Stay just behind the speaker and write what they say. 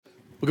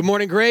Well, good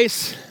morning,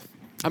 Grace.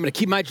 I'm going to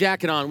keep my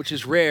jacket on, which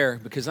is rare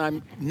because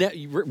I'm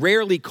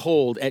rarely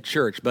cold at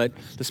church, but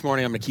this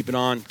morning I'm going to keep it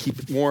on, keep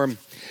it warm.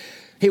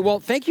 Hey, well,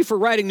 thank you for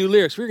writing new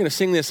lyrics. We're going to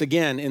sing this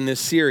again in this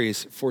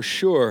series for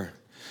sure.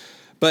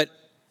 But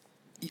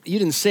you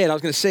didn't say it. I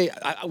was going to say,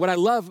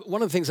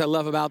 one of the things I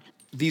love about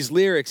these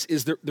lyrics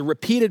is the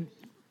repeated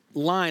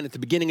line at the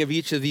beginning of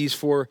each of these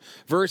four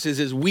verses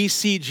is, "We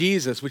see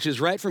Jesus," which is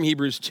right from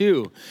Hebrews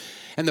 2.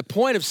 And the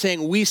point of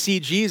saying we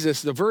see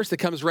Jesus, the verse that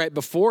comes right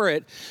before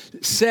it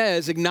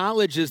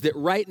acknowledges that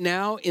right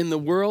now in the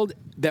world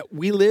that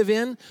we live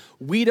in,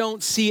 we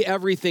don't see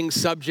everything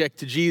subject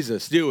to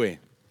Jesus, do we?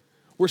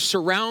 We're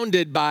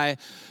surrounded by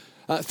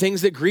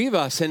things that grieve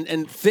us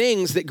and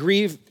things that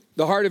grieve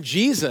the heart of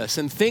Jesus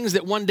and things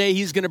that one day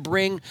he's going to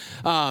bring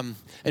and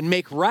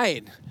make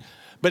right.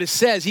 But it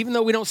says, even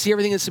though we don't see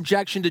everything in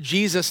subjection to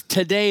Jesus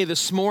today,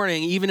 this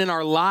morning, even in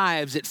our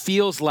lives, it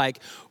feels like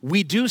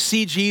we do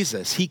see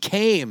Jesus. He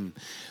came.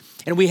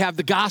 And we have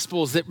the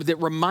Gospels that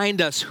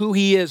remind us who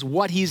he is,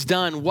 what he's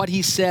done, what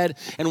he said,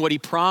 and what he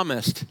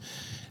promised.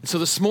 And so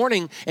this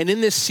morning, and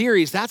in this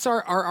series, that's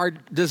our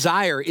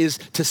desire, is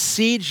to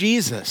see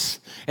Jesus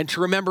and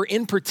to remember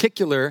in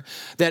particular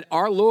that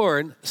our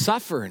Lord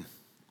suffered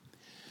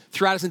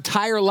throughout his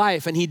entire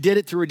life, and he did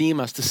it to redeem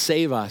us, to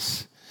save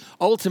us,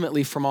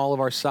 ultimately from all of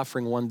our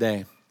suffering one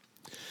day.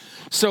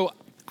 So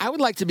I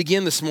would like to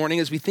begin this morning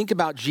as we think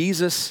about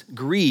Jesus'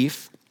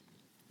 grief.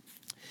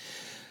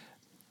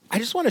 I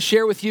just want to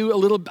share with you a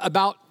little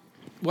about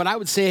what I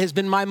would say has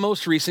been my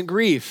most recent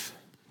grief.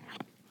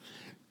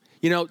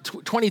 You know,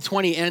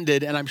 2020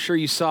 ended, and I'm sure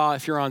you saw,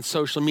 if you're on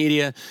social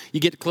media, you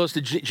get close to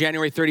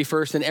January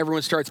 31st, and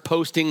everyone starts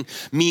posting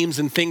memes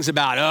and things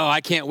about, oh, I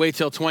can't wait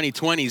till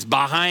 2020's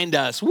behind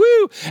us,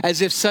 woo!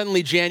 As if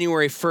suddenly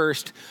January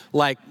 1st,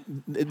 like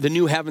the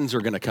new heavens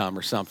are going to come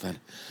or something.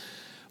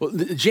 Well,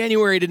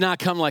 January did not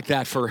come like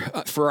that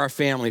for our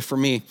family, for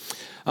me.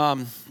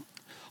 On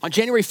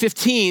January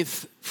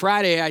 15th,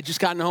 Friday, I just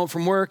gotten home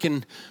from work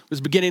and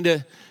was beginning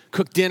to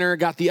cook dinner,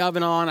 got the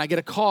oven on. I get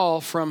a call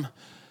from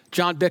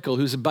John Bickle,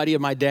 who's a buddy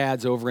of my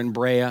dad's over in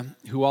Brea,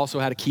 who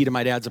also had a key to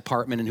my dad's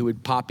apartment and who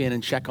would pop in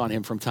and check on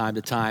him from time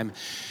to time.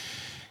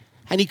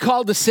 And he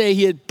called to say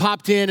he had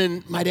popped in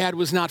and my dad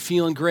was not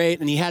feeling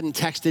great and he hadn't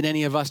texted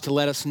any of us to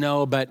let us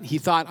know, but he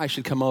thought I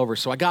should come over.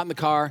 So I got in the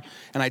car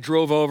and I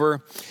drove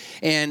over,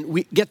 and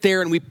we get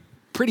there and we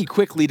pretty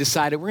quickly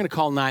decided we're going to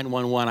call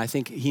 911. I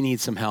think he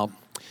needs some help.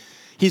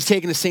 He's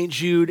taken to St.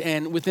 Jude,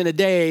 and within a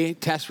day,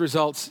 test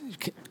results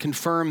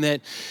confirm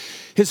that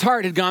his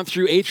heart had gone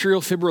through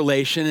atrial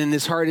fibrillation, and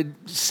his heart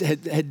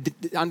had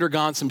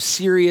undergone some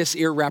serious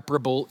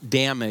irreparable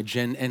damage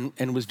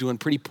and was doing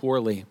pretty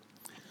poorly.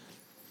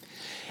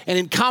 And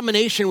in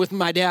combination with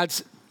my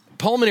dad's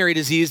pulmonary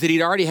disease that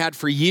he'd already had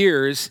for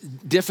years,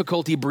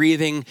 difficulty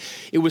breathing,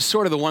 it was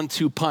sort of the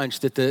 1-2 punch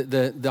that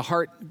the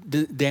heart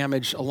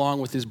damage along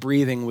with his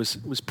breathing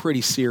was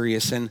pretty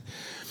serious. And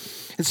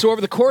so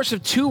over the course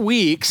of 2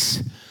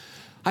 weeks,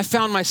 I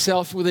found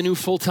myself with a new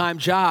full-time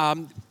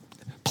job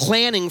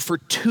planning for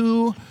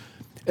two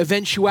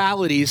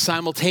eventualities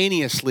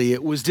simultaneously.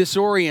 It was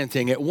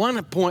disorienting. At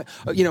one point,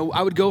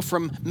 I would go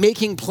from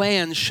making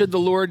plans, should the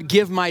Lord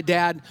give my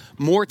dad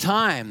more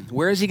time?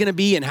 Where is he going to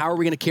be and how are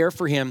we going to care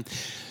for him?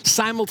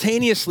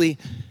 Simultaneously,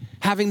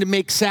 having to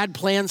make sad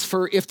plans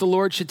for if the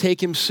Lord should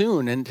take him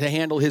soon and to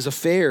handle his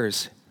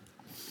affairs.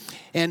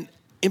 And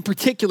in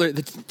particular,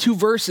 the two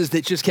verses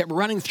that just kept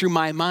running through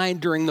my mind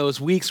during those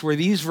weeks were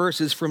these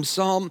verses from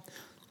Psalm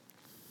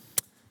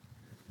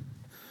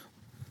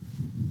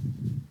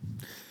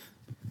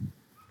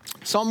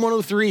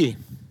 103,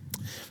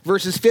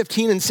 verses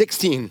 15 and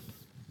 16.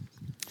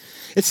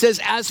 It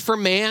says, "As for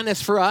man,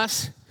 as for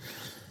us,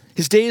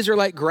 his days are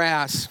like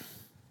grass.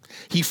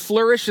 He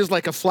flourishes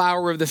like a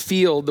flower of the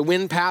field. The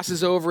wind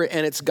passes over it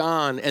and it's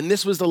gone." And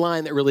this was the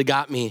line that really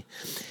got me.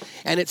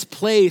 "And its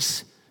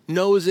place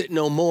knows it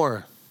no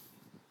more."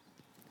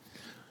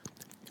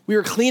 We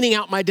were cleaning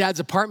out my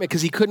dad's apartment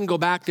because he couldn't go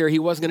back there. He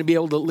wasn't going to be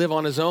able to live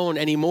on his own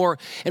anymore.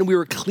 And we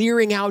were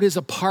clearing out his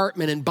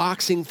apartment and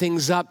boxing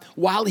things up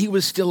while he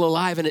was still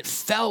alive. And it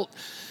felt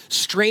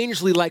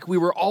strangely like we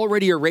were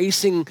already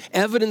erasing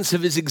evidence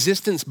of his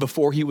existence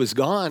before he was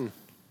gone.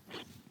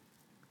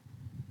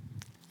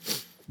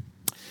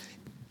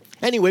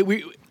 Anyway,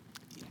 we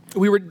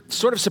were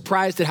sort of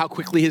surprised at how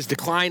quickly his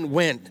decline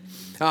went.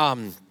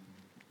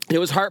 It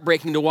was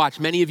heartbreaking to watch.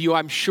 Many of you,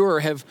 I'm sure,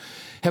 have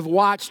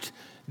watched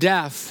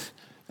death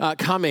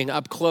coming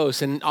up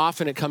close, and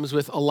often it comes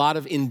with a lot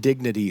of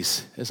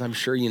indignities, as I'm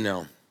sure you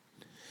know.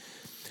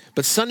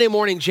 But Sunday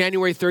morning,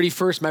 January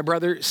 31st, my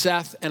brother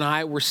Seth and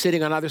I were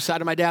sitting on either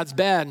side of my dad's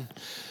bed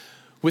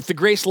with the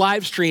Grace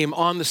live stream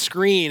on the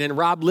screen and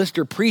Rob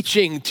Lister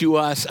preaching to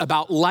us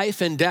about life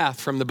and death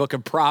from the book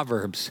of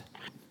Proverbs.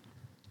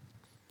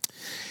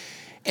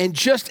 And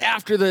just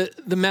after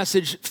the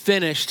message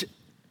finished,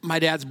 my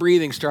dad's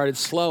breathing started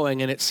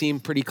slowing, and it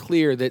seemed pretty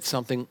clear that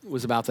something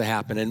was about to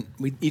happen. And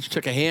we each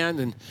took a hand,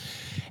 and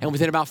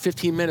within about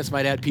 15 minutes,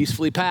 my dad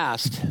peacefully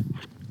passed.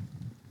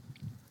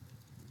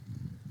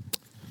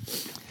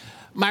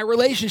 My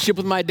relationship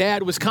with my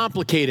dad was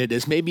complicated,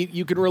 as maybe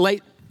you can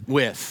relate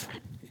with.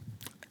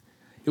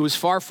 It was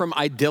far from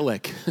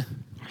idyllic.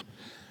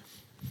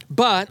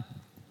 But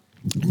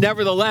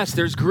nevertheless,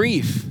 there's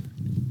grief.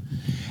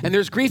 And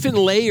there's grief in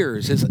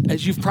layers,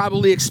 as you've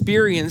probably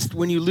experienced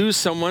when you lose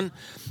someone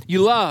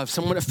you love,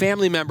 someone, a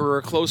family member or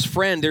a close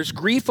friend. There's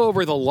grief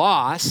over the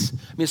loss. I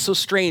mean, it's so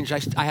strange.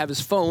 I have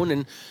his phone,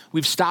 and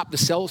we've stopped the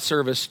cell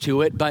service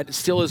to it, but it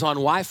still is on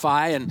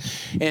Wi-Fi, and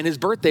his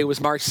birthday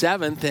was March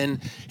 7th,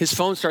 and his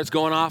phone starts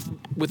going off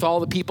with all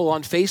the people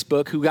on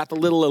Facebook who got the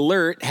little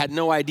alert, had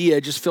no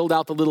idea, just filled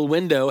out the little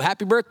window.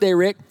 Happy birthday,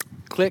 Rick.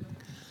 Click.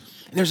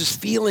 And there's this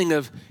feeling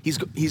of he's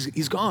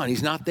gone.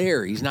 He's not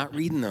there. He's not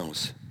reading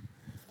those.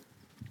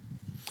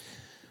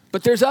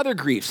 But there's other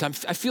griefs. I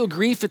feel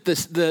grief at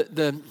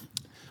the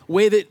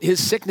way that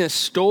his sickness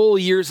stole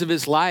years of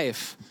his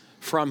life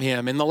from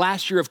him. And the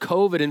last year of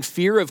COVID and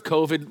fear of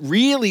COVID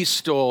really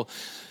stole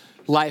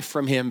life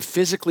from him,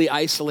 physically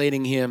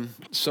isolating him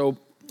so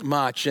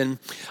much. And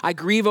I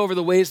grieve over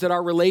the ways that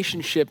our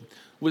relationship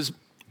was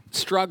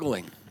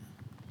struggling.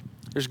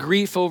 There's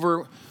grief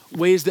over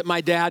ways that my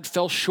dad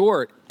fell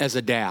short as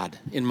a dad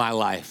in my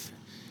life,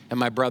 and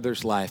my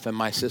brother's life, and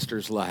my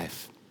sister's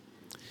life.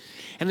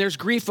 And there's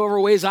grief over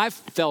ways I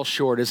fell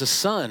short as a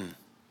son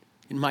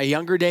in my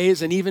younger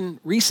days and even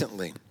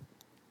recently.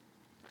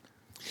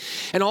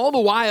 And all the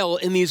while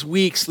in these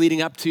weeks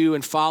leading up to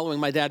and following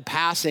my dad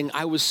passing,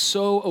 I was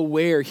so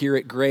aware here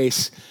at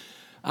Grace,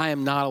 I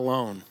am not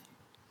alone.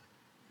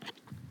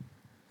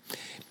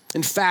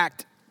 In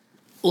fact,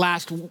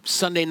 last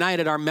Sunday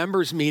night at our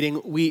members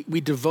meeting, we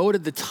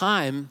devoted the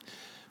time,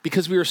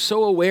 because we are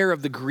so aware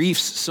of the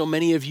griefs so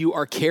many of you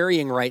are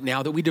carrying right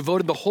now, that we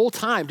devoted the whole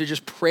time to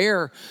just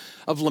prayer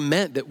of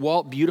lament that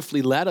Walt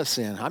beautifully led us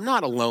in. I'm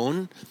not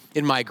alone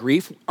in my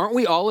grief. Aren't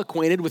we all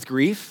acquainted with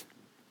grief?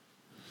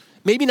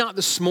 Maybe not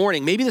this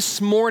morning. Maybe this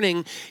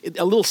morning,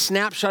 a little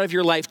snapshot of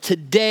your life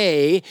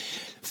today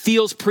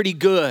feels pretty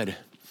good.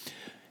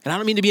 And I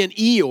don't mean to be an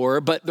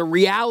Eeyore, but the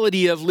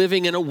reality of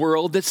living in a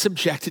world that's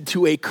subjected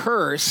to a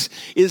curse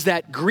is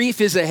that grief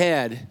is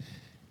ahead,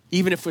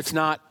 even if it's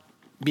not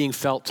being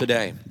felt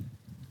today.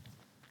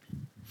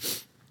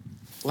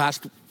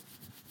 Last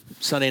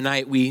Sunday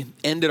night, we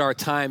ended our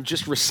time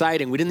just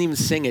reciting. We didn't even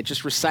sing it,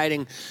 just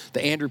reciting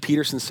the Andrew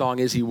Peterson song,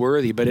 Is He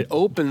Worthy? But it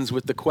opens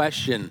with the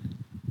question,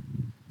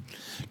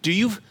 do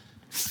you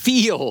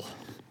feel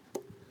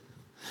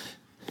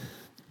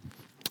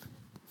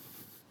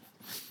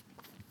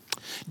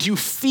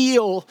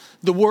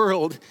the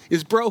world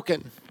is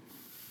broken?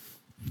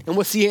 And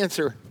what's the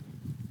answer?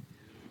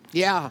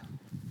 Yeah,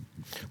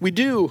 we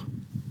do.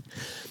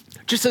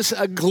 Just as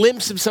a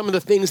glimpse of some of the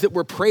things that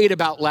were prayed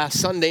about last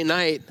Sunday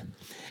night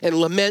and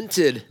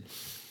lamented: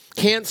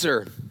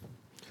 cancer,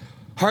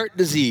 heart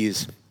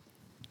disease,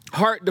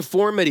 heart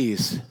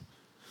deformities,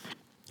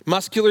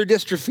 muscular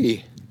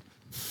dystrophy,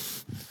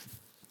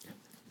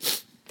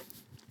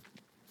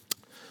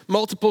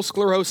 multiple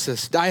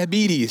sclerosis,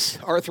 diabetes,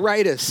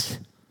 arthritis,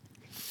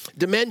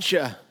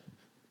 dementia,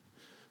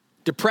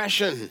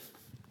 depression,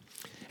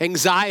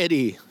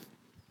 anxiety,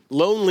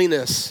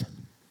 loneliness,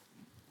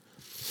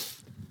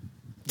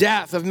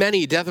 death of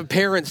many, death of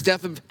parents,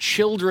 death of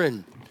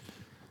children,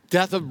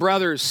 death of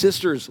brothers,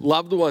 sisters,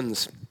 loved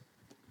ones,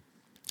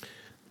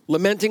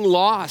 lamenting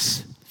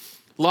loss,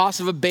 loss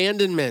of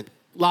abandonment,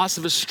 loss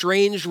of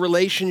estranged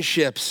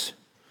relationships,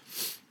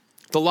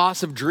 the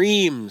loss of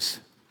dreams,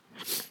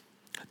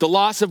 the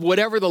loss of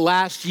whatever the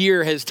last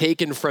year has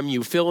taken from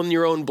you. Fill in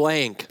your own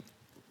blank.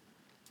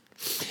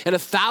 And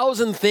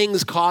 1,000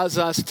 things cause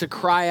us to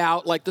cry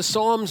out like the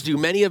Psalms do,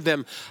 many of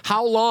them.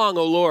 How long,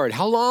 O Lord?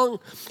 How long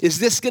is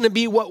this going to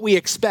be what we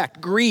expect?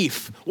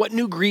 Grief. What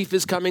new grief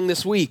is coming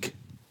this week?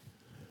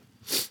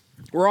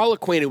 We're all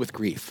acquainted with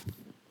grief.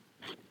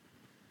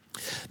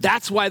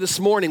 That's why this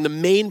morning, the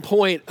main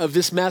point of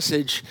this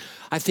message,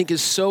 I think,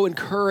 is so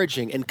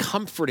encouraging and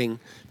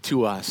comforting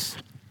to us.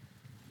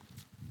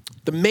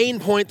 The main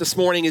point this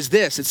morning is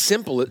this. It's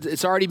simple.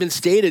 It's already been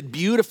stated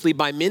beautifully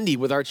by Mindy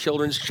with our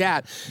children's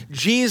chat.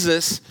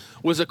 Jesus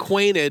was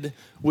acquainted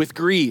with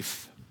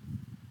grief.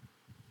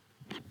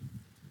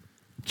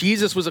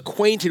 Jesus was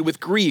acquainted with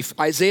grief.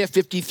 Isaiah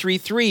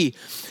 53:3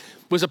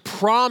 was a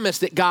promise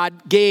that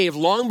God gave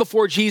long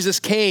before Jesus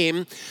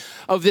came,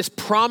 of this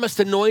promised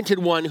anointed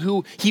one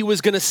who he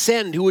was going to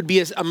send, who would be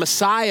a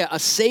Messiah, a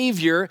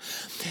Savior,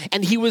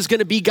 and he was going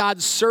to be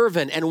God's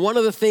servant. And one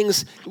of the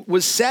things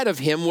was said of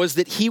him was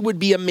that he would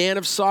be a man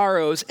of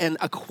sorrows and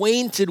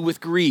acquainted with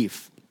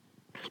grief.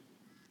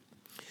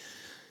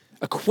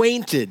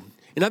 Acquainted.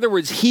 In other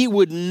words, he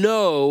would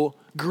know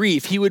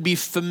grief. He would be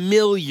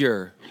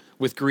familiar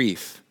with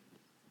grief.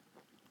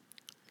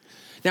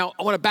 Now,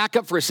 I want to back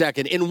up for a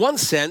second. In one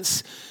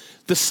sense,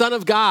 the Son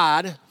of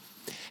God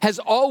has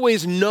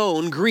always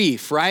known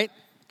grief, right?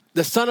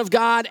 The Son of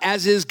God,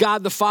 as is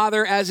God the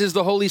Father, as is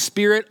the Holy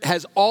Spirit,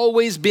 has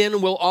always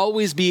been, will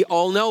always be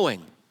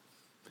all-knowing.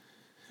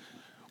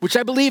 Which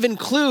I believe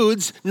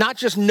includes not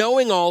just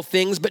knowing all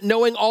things, but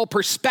knowing all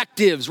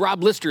perspectives.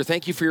 Rob Lister,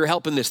 thank you for your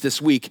help in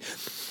this week.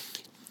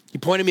 He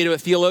pointed me to a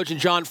theologian,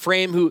 John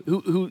Frame,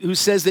 who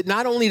says that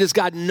not only does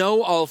God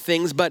know all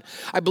things, but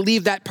I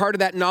believe that part of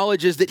that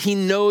knowledge is that he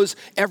knows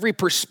every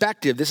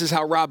perspective. This is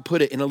how Rob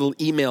put it in a little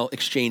email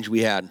exchange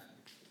we had.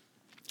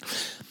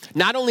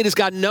 Not only does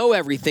God know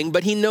everything,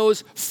 but he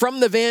knows from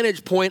the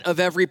vantage point of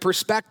every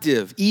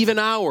perspective, even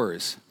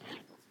ours.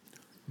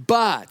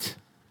 But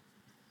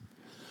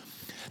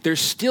there's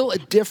still a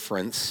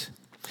difference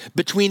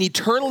between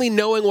eternally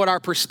knowing what our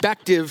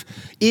perspective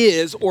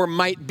is or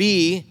might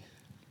be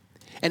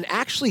and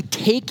actually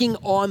taking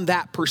on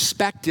that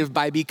perspective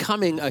by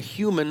becoming a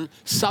human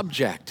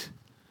subject.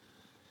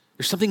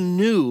 There's something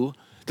new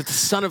that the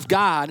Son of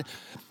God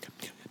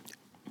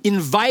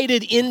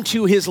invited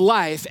into his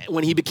life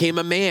when he became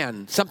a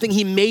man, something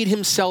he made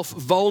himself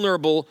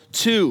vulnerable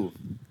to.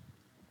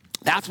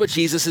 That's what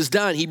Jesus has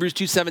done. Hebrews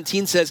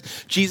 2:17 says,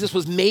 Jesus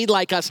was made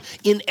like us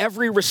in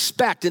every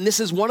respect, and this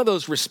is one of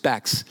those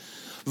respects,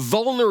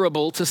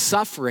 vulnerable to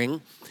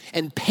suffering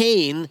and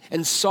pain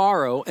and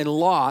sorrow and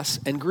loss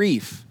and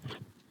grief.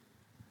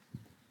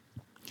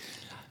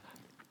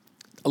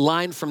 A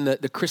line from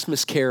the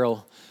Christmas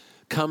carol,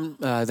 Come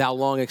Thou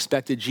Long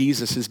Expected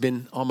Jesus, has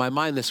been on my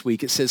mind this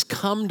week. It says,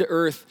 come to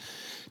earth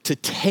to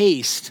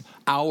taste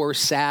our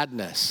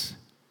sadness.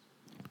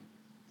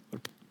 A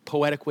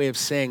poetic way of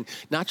saying,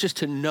 not just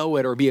to know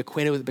it or be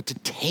acquainted with it, but to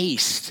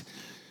taste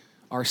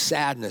our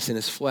sadness in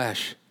his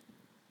flesh.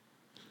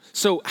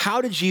 So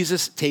how did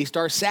Jesus taste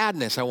our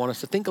sadness? I want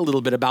us to think a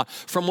little bit about,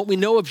 from what we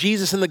know of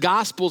Jesus in the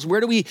Gospels,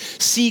 where do we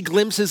see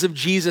glimpses of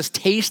Jesus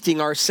tasting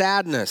our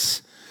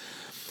sadness?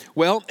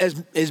 Well,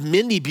 as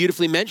Mindy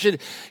beautifully mentioned,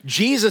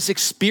 Jesus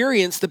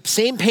experienced the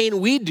same pain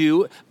we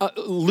do,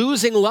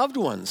 losing loved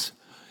ones,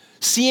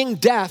 seeing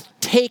death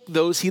take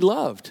those he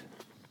loved.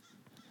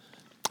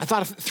 I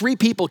thought three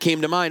people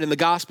came to mind in the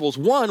Gospels.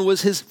 One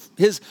was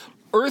his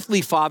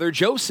earthly father,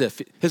 Joseph,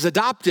 his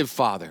adoptive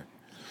father.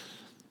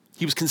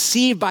 He was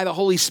conceived by the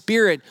Holy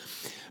Spirit,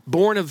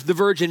 born of the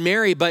Virgin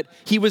Mary, but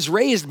he was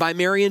raised by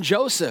Mary and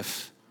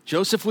Joseph.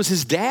 Joseph was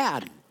his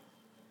dad.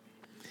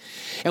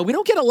 And we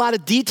don't get a lot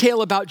of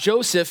detail about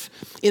Joseph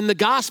in the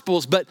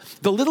Gospels, but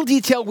the little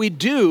detail we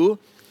do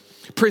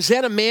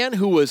present a man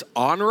who was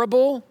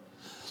honorable,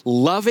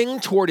 loving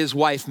toward his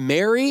wife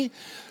Mary,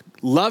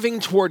 loving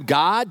toward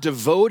God,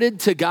 devoted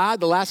to God.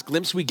 The last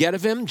glimpse we get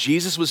of him,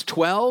 Jesus was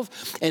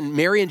 12, and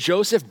Mary and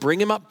Joseph bring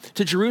him up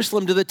to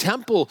Jerusalem to the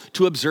temple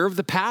to observe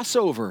the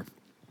Passover.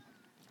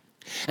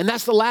 And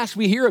that's the last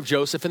we hear of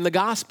Joseph in the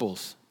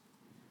Gospels.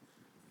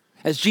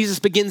 As Jesus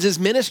begins his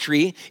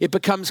ministry, it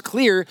becomes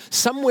clear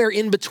somewhere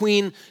in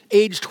between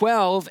age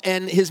 12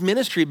 and his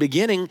ministry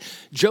beginning,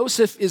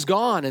 Joseph is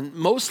gone, and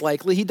most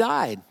likely he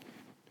died.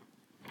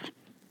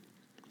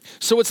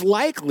 So it's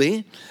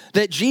likely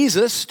that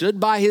Jesus stood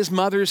by his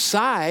mother's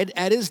side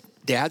at his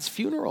dad's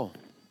funeral.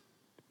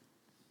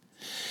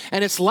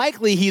 And it's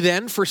likely he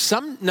then, for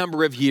some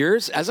number of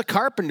years, as a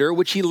carpenter,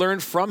 which he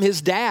learned from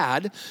his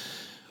dad,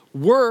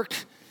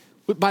 worked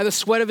by the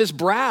sweat of his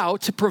brow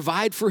to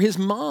provide for his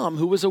mom,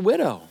 who was a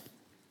widow.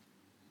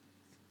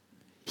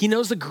 He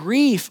knows the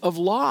grief of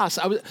loss.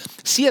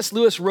 C.S.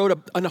 Lewis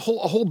wrote a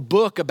whole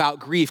book about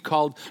grief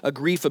called A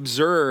Grief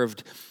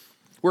Observed,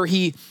 where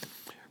he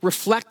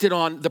reflected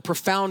on the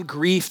profound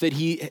grief that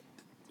he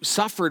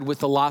suffered with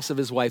the loss of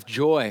his wife,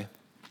 Joy.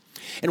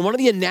 And one of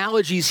the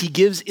analogies he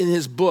gives in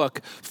his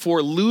book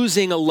for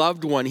losing a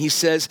loved one, he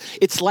says,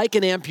 it's like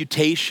an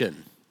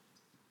amputation.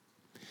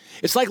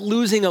 It's like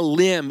losing a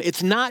limb.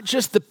 It's not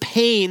just the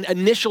pain,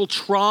 initial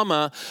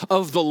trauma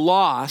of the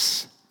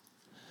loss,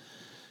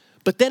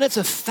 but then it's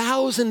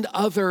 1,000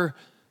 other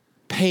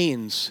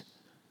pains.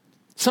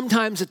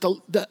 Sometimes at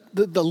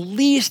the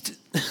least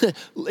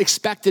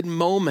expected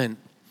moment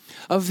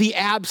of the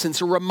absence,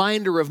 a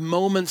reminder of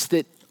moments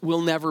that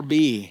will never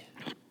be.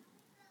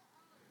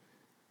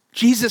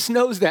 Jesus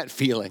knows that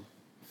feeling.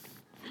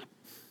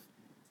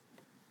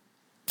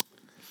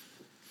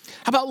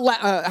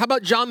 How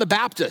about John the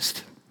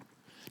Baptist?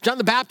 John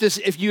the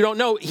Baptist, if you don't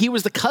know, he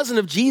was the cousin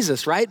of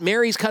Jesus, right?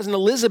 Mary's cousin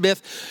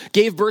Elizabeth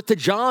gave birth to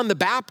John the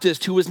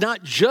Baptist, who was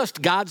not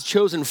just God's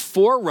chosen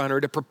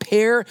forerunner to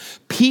prepare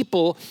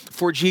people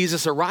for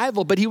Jesus'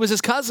 arrival, but he was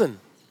his cousin.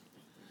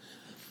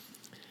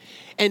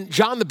 And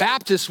John the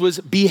Baptist was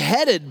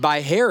beheaded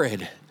by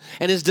Herod,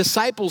 and his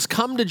disciples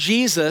come to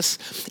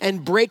Jesus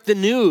and break the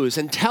news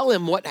and tell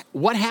him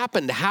what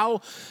happened,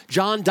 how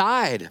John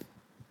died.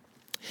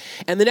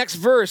 And the next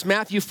verse,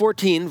 Matthew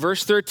 14,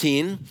 verse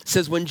 13,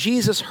 says, when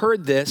Jesus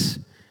heard this,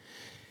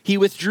 he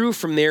withdrew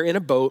from there in a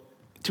boat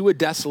to a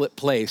desolate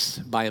place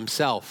by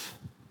himself.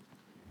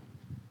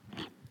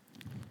 Can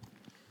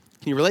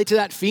you relate to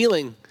that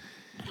feeling?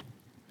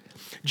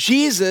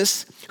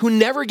 Jesus, who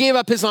never gave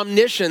up his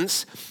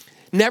omniscience,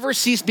 never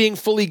ceased being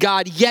fully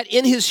God, yet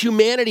in his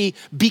humanity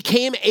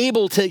became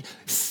able to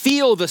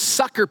feel the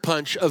sucker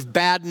punch of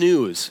bad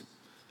news,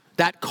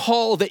 that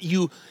call that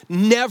you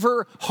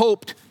never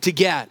hoped to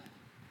get.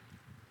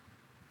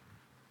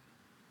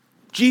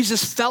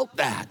 Jesus felt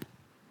that.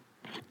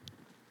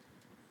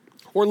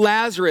 Or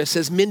Lazarus,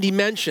 as Mindy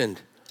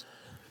mentioned.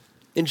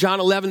 in John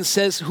 11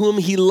 says, whom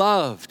he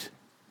loved,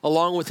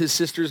 along with his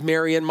sisters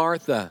Mary and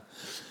Martha.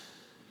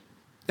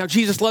 Now,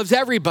 Jesus loves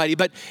everybody,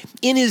 but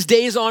in his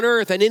days on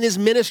earth and in his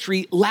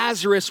ministry,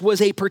 Lazarus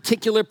was a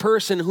particular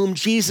person whom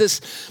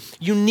Jesus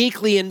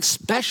uniquely and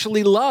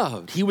specially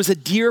loved. He was a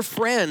dear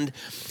friend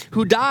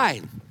who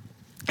died.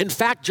 In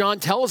fact, John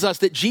tells us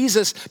that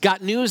Jesus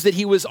got news that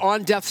he was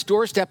on death's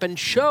doorstep and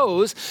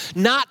chose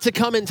not to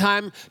come in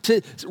time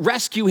to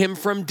rescue him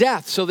from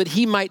death so that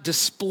he might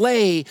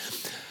display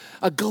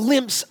a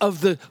glimpse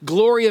of the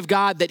glory of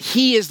God, that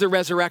he is the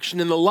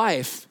resurrection and the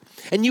life.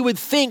 And you would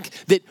think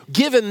that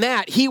given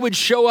that, he would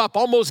show up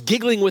almost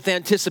giggling with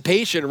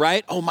anticipation,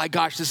 right? Oh my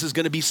gosh, this is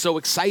going to be so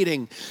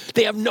exciting.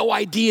 They have no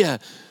idea.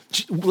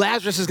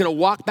 Lazarus is going to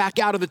walk back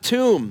out of the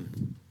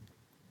tomb.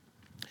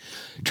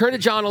 Turn to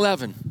John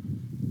 11,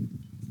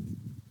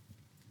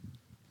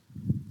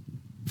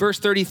 verse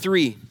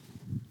 33.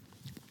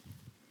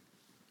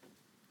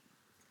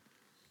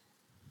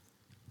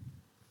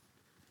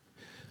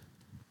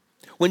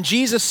 When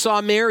Jesus saw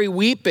Mary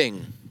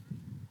weeping,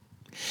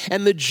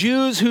 and the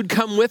Jews who'd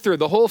come with her,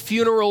 the whole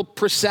funeral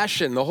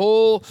procession, the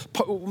whole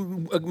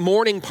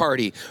mourning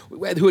party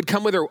who had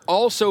come with her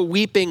also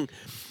weeping,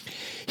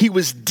 he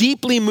was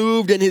deeply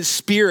moved in his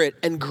spirit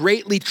and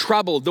greatly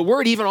troubled. The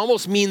word even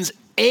almost means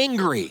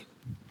angry.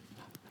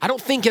 I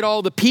don't think at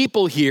all the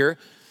people here,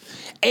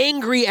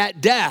 angry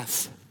at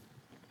death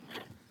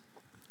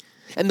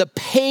and the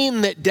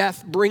pain that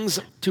death brings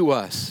to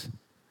us.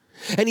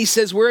 And he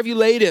says, where have you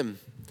laid him?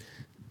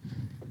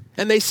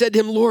 And they said to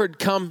him, Lord,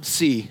 come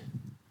see.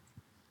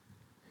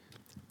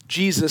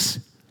 Jesus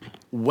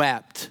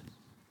wept.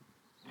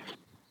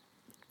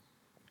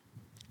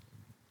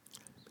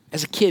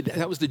 As a kid,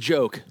 that was the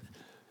joke.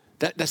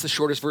 That's the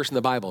shortest verse in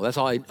the Bible. That's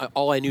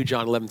all I knew,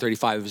 John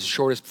 11:35. It was the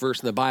shortest verse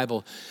in the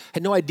Bible. I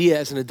had no idea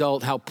as an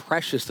adult how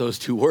precious those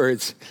two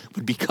words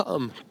would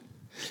become.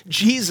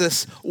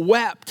 Jesus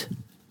wept.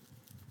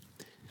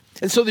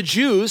 And so the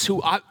Jews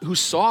who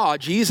saw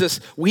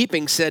Jesus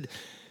weeping said,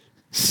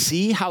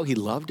 see how he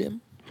loved him?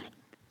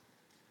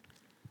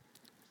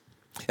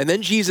 And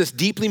then Jesus,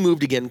 deeply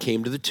moved again,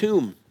 came to the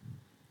tomb.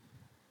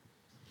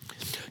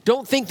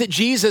 Don't think that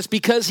Jesus,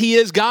 because he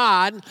is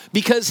God,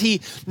 because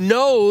he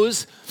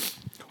knows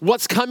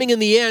what's coming in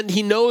the end,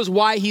 he knows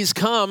why he's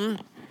come,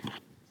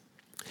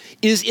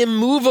 is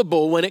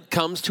immovable when it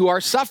comes to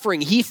our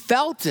suffering. He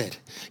felt it.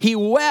 He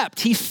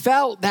wept. He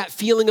felt that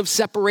feeling of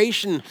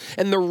separation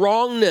and the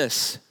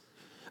wrongness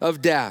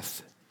of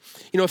death.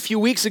 You know, a few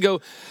weeks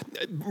ago,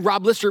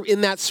 Rob Lister,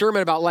 in that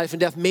sermon about life and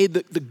death, made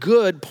the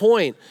good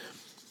point.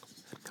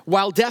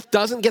 While death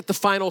doesn't get the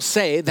final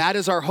say, that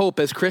is our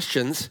hope as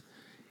Christians,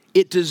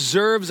 it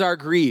deserves our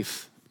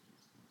grief.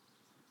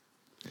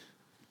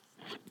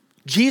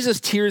 Jesus'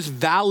 tears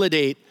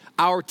validate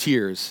our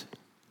tears.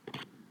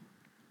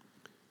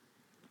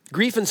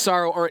 Grief and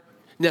sorrow aren't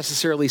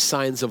necessarily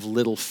signs of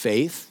little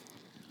faith.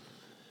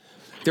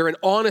 They're an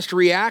honest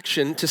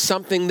reaction to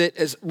something that,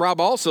 as Rob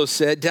also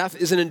said, death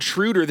is an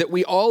intruder that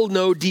we all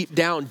know deep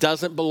down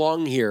doesn't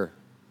belong here.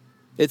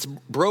 It's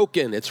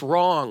broken, it's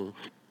wrong.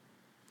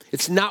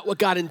 It's not what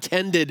God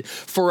intended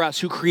for us,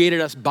 who created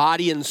us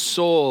body and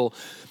soul,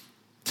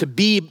 to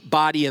be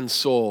body and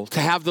soul, to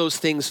have those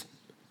things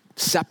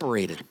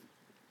separated.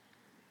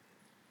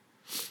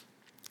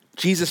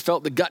 Jesus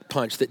felt the gut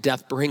punch that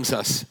death brings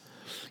us.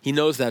 He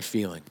knows that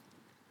feeling.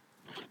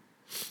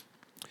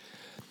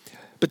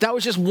 But that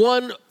was just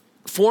one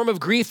form of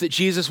grief that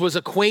Jesus was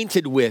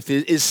acquainted with,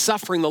 is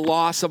suffering the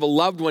loss of a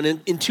loved one.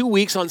 In 2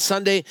 weeks on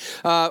Sunday,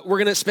 we're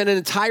going to spend an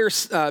entire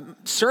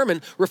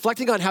sermon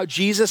reflecting on how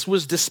Jesus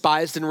was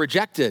despised and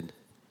rejected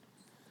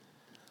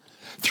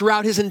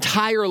throughout his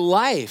entire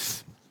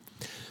life,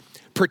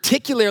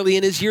 particularly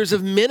in his years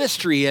of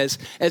ministry, as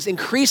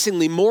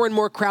increasingly more and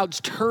more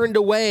crowds turned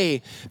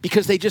away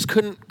because they just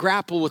couldn't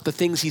grapple with the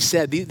things he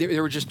said. They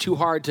were just too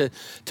hard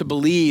to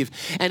believe.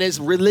 And as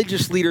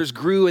religious leaders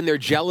grew in their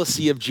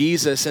jealousy of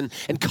Jesus, and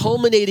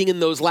culminating in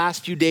those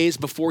last few days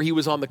before he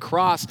was on the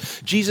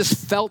cross, Jesus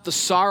felt the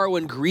sorrow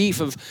and grief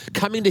of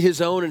coming to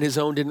his own, and his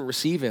own didn't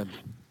receive him.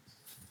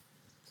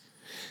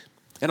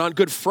 And on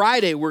Good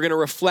Friday, we're going to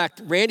reflect,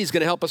 Randy's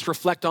going to help us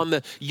reflect on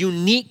the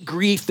unique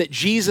grief that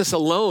Jesus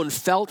alone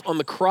felt on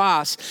the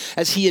cross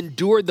as he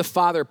endured the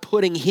Father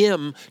putting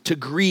him to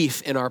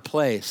grief in our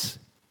place.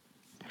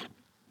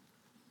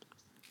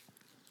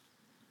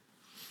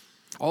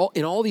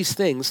 In all these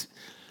things,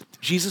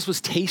 Jesus was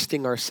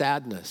tasting our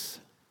sadness.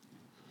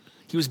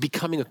 He was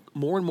becoming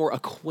more and more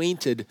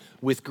acquainted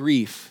with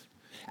grief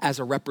as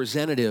a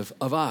representative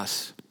of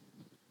us.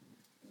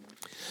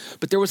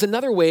 But there was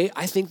another way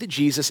I think that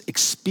Jesus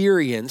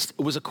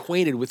was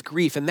acquainted with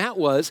grief, and that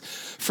was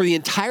for the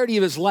entirety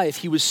of his life,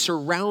 he was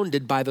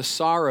surrounded by the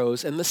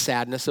sorrows and the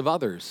sadness of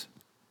others.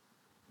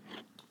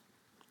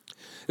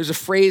 There's a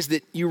phrase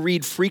that you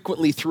read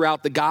frequently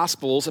throughout the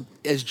Gospels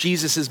as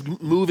Jesus is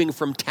moving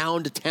from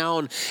town to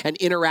town and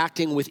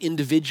interacting with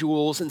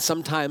individuals and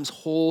sometimes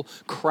whole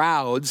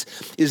crowds,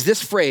 is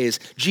this phrase: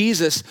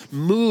 Jesus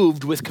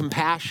moved with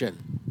compassion.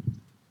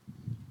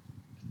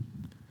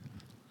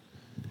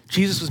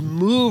 Jesus was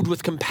moved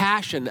with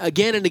compassion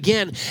again and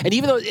again. And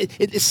even though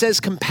it says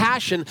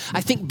compassion,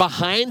 I think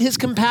behind his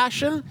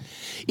compassion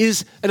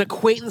is an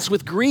acquaintance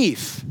with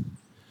grief.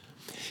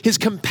 His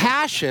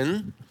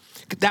compassion,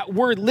 that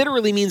word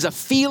literally means a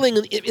feeling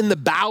in the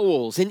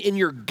bowels, in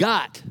your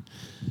gut.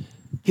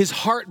 His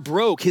heart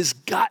broke, his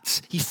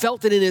guts. He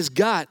felt it in his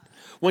gut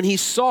when he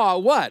saw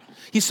what?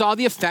 He saw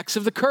the effects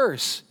of the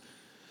curse.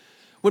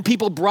 When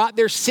people brought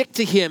their sick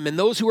to him and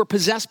those who were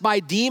possessed by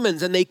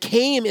demons, and they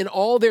came in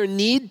all their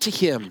need to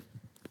him.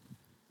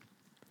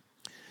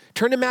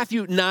 Turn to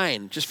Matthew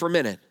 9 just for a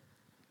minute.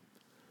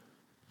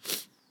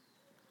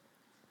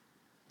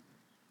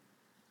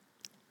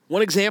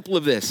 One example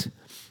of this,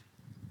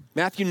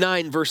 Matthew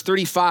 9, verse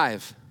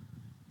 35.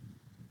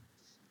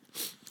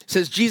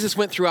 Says, Jesus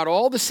went throughout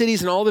all the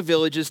cities and all the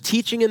villages,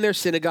 teaching in their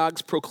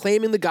synagogues,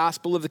 proclaiming the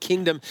gospel of the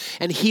kingdom,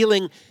 and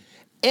healing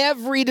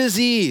every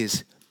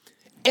disease,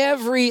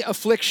 every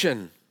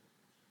affliction.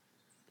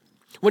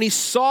 When he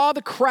saw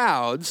the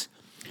crowds,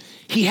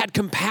 he had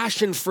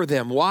compassion for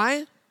them.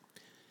 Why?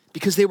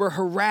 Because they were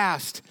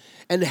harassed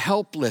and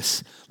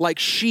helpless, like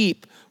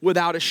sheep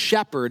without a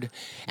shepherd.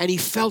 And he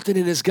felt it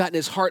in his gut, and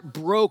his heart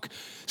broke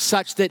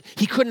such that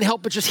he couldn't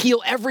help but just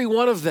heal every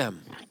one of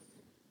them.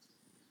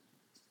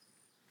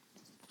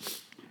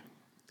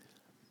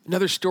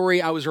 Another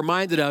story I was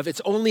reminded of,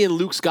 it's only in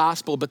Luke's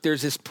gospel, but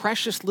there's this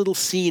precious little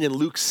scene in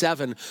Luke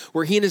 7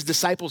 where he and his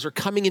disciples are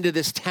coming into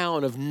this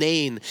town of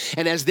Nain.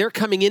 And as they're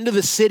coming into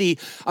the city,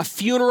 a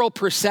funeral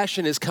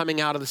procession is coming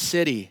out of the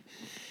city.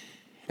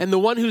 And the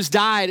one who's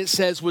died, it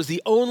says, was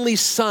the only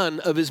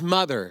son of his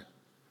mother.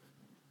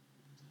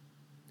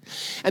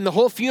 And the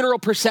whole funeral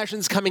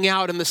procession's coming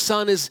out, and the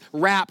son is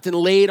wrapped and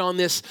laid on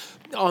this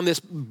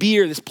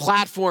bier, this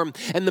platform,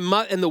 and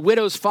the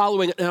widow's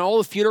following, and all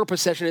the funeral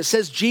procession. It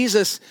says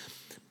Jesus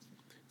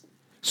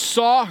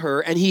saw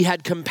her, and he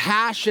had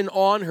compassion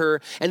on her,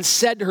 and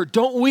said to her,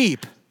 "Don't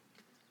weep."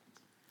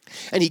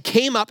 And he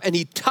came up and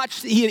he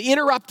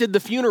interrupted the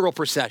funeral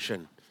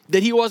procession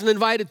that he wasn't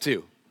invited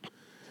to.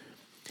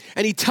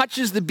 And he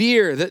touches the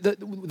bier,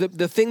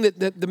 the thing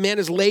that the man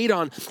is laid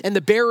on, and the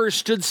bearers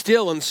stood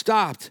still and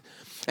stopped.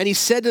 And he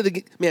said to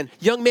the man,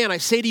 "Young man, I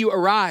say to you,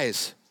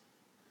 arise."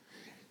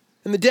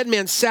 And the dead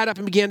man sat up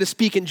and began to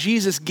speak, and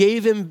Jesus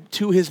gave him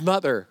to his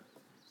mother.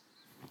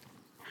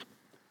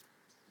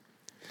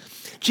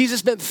 Jesus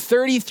spent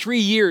 33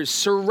 years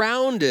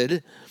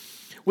surrounded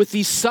with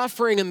the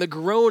suffering and the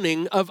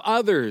groaning of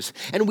others.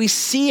 And we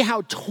see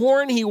how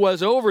torn he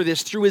was over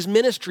this through his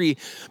ministry,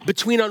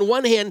 between, on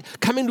one hand,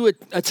 coming to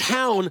a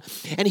town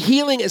and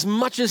healing as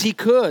much as he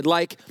could,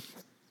 like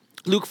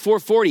Luke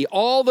 4:40,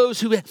 all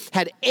those who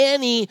had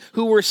any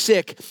who were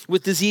sick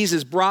with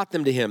diseases brought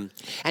them to him.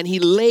 And he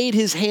laid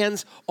his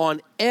hands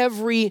on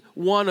every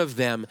one of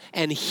them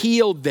and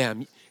healed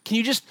them. Can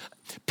you just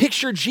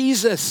picture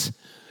Jesus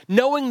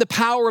knowing the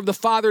power of the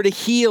Father to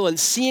heal and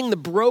seeing the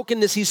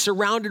brokenness he's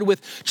surrounded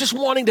with, just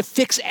wanting to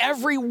fix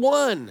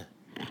everyone?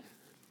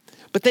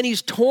 But then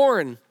he's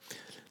torn.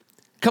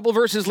 A couple of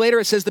verses later,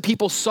 it says the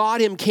people sought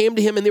him, came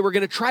to him, and they were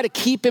going to try to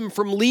keep him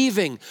from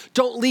leaving.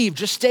 "Don't leave,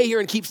 just stay here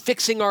and keep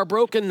fixing our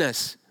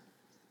brokenness."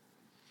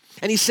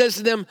 And he says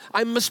to them,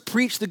 "I must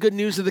preach the good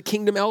news of the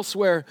kingdom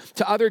elsewhere,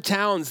 to other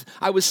towns.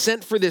 I was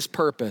sent for this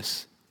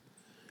purpose."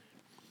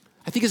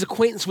 I think his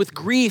acquaintance with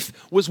grief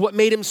was what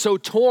made him so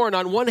torn.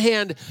 On one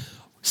hand,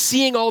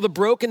 seeing all the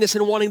brokenness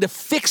and wanting to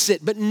fix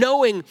it, but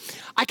knowing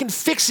I can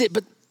fix it,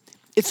 but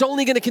it's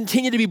only going to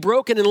continue to be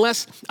broken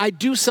unless I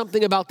do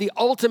something about the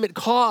ultimate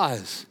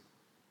cause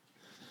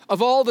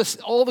of all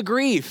the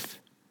grief,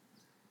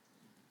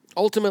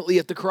 ultimately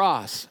at the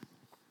cross.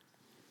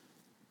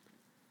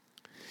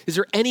 Is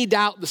there any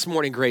doubt this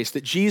morning, Grace,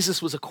 that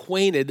Jesus was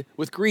acquainted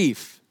with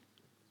grief?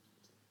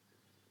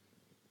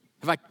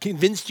 Have I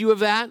convinced you of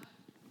that?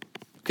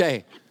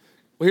 Okay,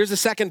 well, here's the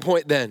second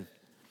point then.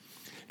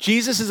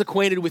 Jesus is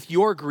acquainted with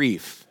your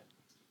grief.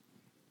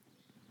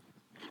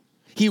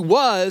 He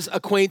was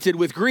acquainted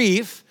with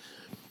grief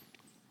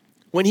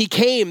when he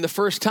came the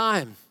first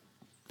time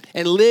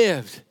and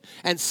lived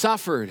and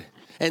suffered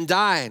and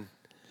died.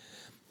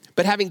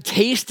 But having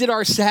tasted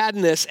our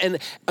sadness and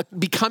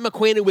become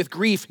acquainted with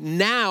grief,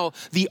 now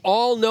the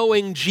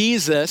all-knowing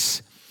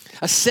Jesus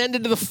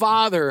ascended to the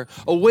Father,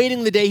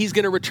 awaiting the day he's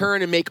going to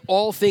return and make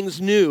all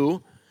things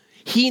new.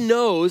 He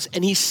knows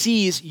and he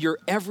sees your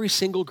every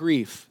single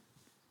grief.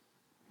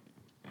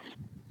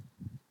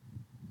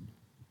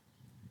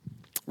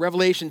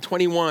 Revelation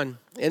 21,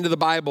 end of the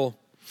Bible,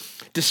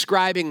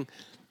 describing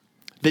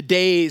the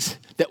days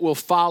that will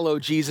follow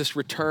Jesus'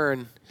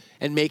 return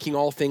and making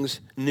all things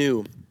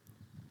new.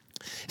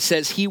 It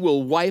says he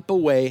will wipe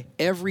away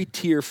every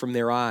tear from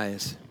their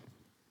eyes.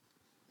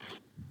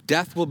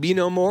 Death will be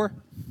no more.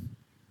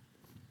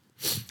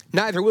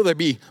 Neither will there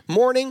be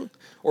mourning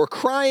or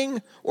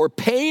crying or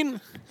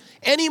pain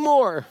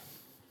anymore.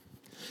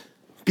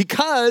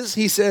 Because,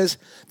 he says,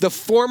 the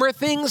former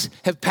things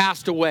have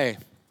passed away.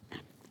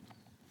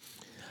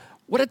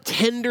 What a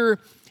tender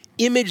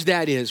image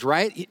that is,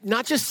 right?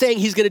 Not just saying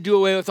he's going to do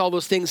away with all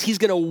those things. He's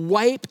going to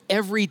wipe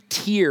every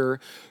tear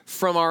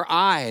from our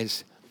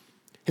eyes.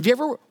 Have you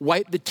ever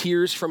wiped the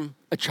tears from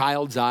a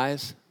child's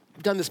eyes?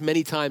 I've done this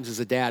many times as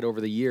a dad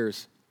over the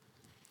years.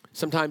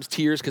 Sometimes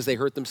tears because they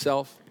hurt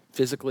themselves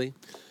physically.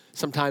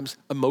 Sometimes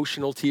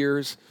emotional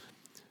tears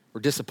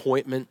or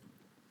disappointment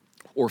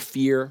or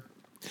fear.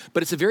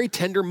 But it's a very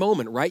tender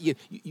moment, right?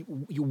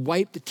 You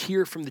wipe the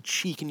tear from the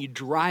cheek and you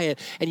dry it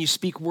and you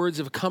speak words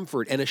of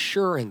comfort and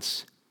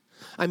assurance.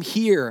 I'm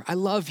here. I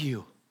love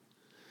you.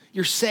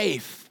 You're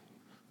safe.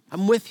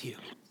 I'm with you.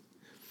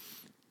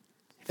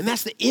 And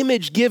that's the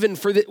image given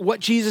for what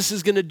Jesus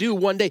is going to do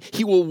one day.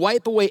 He will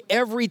wipe away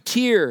every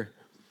tear.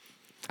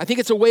 I think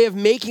it's a way of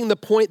making the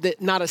point that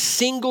not a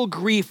single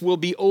grief will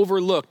be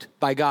overlooked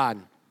by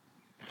God.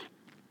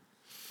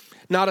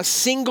 Not a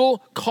single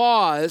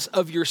cause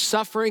of your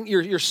suffering,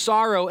 your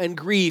sorrow and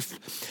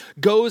grief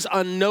goes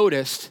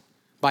unnoticed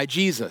by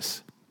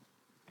Jesus.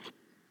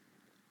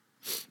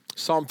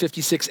 Psalm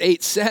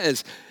 56:8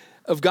 says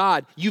of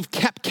God, you've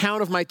kept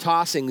count of my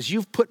tossings.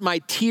 You've put my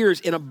tears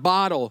in a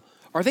bottle.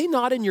 Are they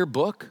not in your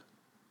book?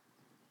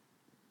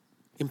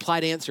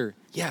 Implied answer,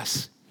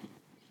 yes.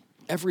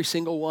 Every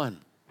single one.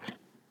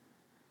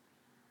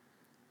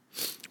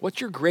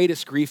 What's your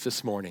greatest grief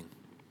this morning?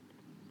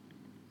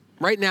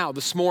 Right now,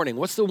 this morning,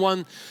 what's the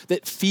one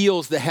that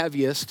feels the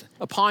heaviest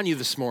upon you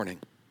this morning?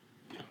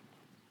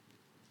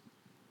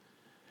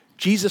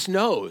 Jesus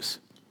knows.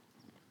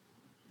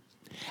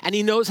 And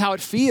he knows how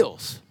it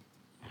feels.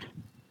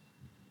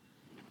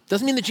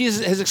 Doesn't mean that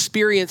Jesus has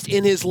experienced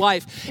in his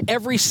life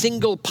every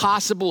single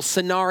possible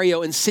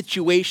scenario and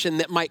situation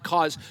that might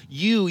cause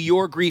you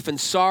your grief and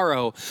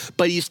sorrow,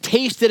 but he's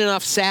tasted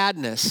enough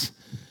sadness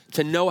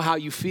to know how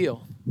you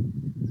feel.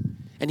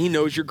 And he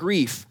knows your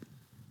grief.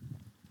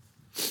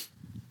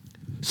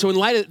 So in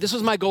light of, this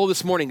was my goal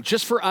this morning,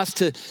 just for us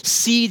to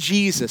see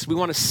Jesus. We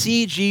want to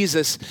see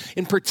Jesus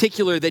in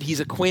particular, that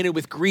he's acquainted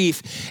with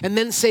grief, and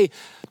then say,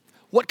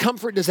 what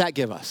comfort does that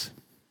give us?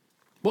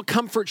 What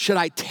comfort should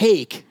I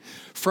take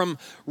from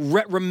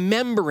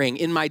remembering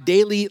in my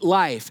daily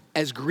life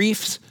as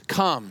griefs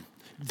come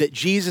that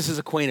Jesus is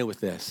acquainted with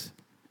this?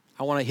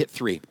 I want to hit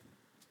 3.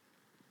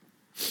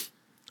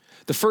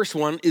 The first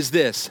one is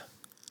this.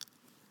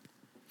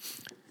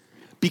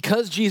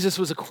 Because Jesus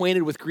was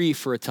acquainted with grief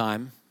for a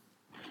time,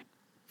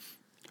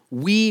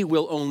 we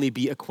will only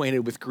be acquainted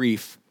with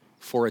grief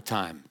for a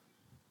time.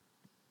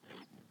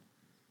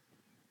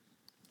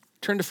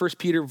 Turn to 1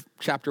 Peter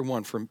chapter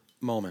 1 for a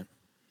moment.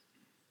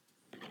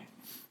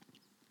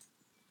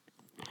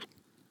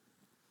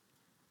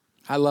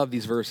 I love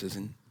these verses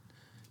and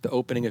the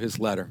opening of his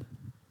letter.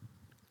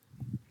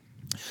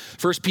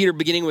 1 Peter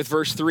beginning with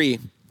verse 3.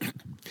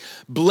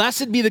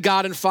 Blessed be the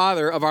God and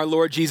Father of our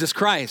Lord Jesus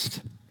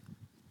Christ.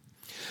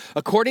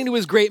 According to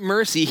his great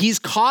mercy, he's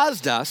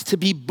caused us to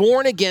be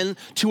born again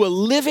to a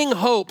living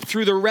hope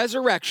through the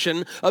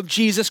resurrection of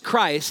Jesus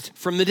Christ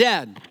from the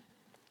dead.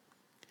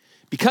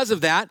 Because of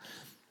that,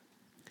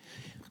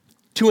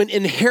 to an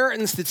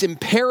inheritance that's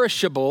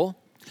imperishable,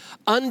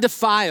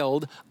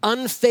 undefiled,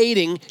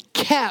 unfading,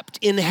 kept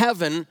in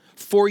heaven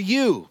for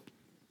you,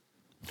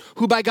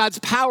 who by God's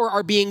power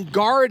are being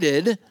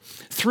guarded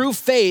through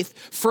faith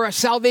for a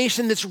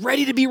salvation that's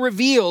ready to be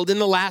revealed in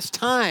the last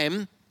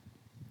time.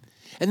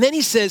 And then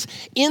he says,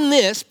 in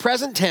this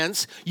present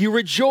tense, you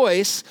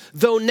rejoice,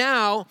 though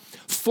now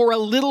for a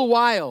little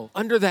while.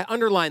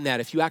 Underline that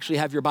if you actually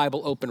have your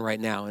Bible open right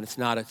now and it's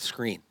not a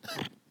screen.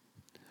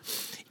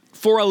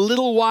 For a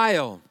little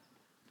while,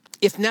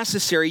 if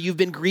necessary, you've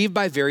been grieved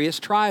by various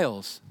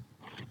trials,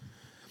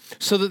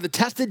 so that the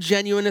tested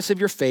genuineness of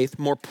your faith,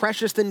 more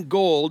precious than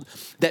gold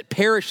that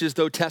perishes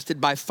though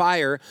tested by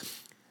fire,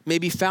 may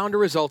be found to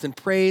result in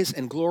praise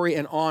and glory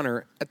and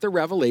honor at the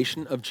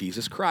revelation of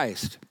Jesus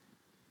Christ.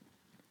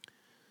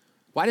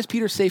 Why does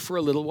Peter say for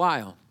a little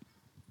while?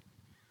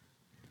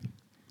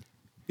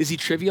 Is he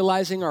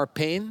trivializing our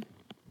pain?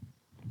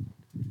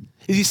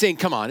 Is he saying,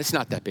 come on, it's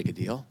not that big a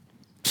deal?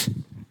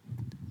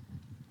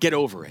 Get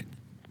over it.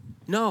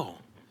 No.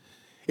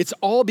 It's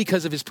all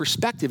because of his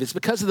perspective. It's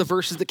because of the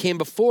verses that came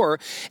before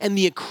and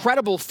the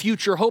incredible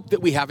future hope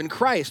that we have in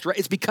Christ, right?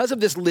 It's because of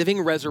this living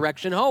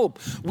resurrection hope.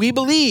 We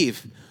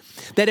believe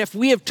that if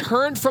we have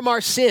turned from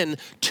our sin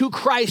to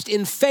Christ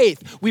in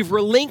faith, we've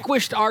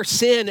relinquished our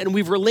sin and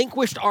we've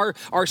relinquished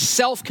our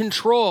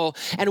self-control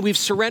and we've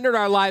surrendered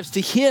our lives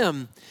to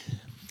him,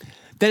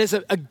 that as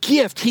a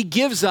gift, he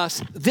gives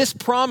us this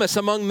promise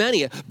among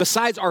many,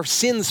 besides our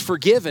sins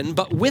forgiven,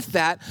 but with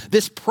that,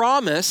 this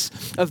promise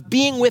of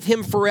being with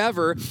him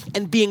forever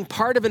and being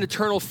part of an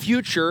eternal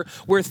future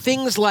where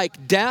things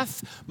like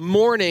death,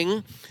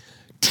 mourning,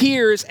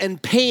 tears,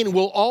 and pain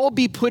will all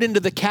be put into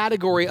the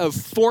category of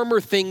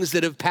former things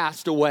that have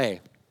passed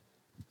away.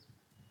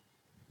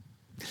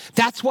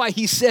 That's why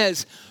he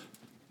says,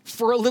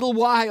 for a little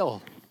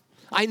while.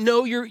 I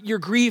know you're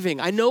grieving.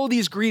 I know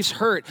these griefs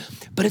hurt,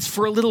 but it's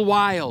for a little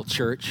while,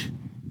 church.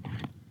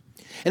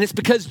 And it's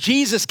because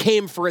Jesus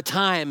came for a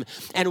time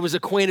and was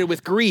acquainted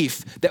with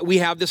grief that we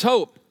have this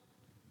hope.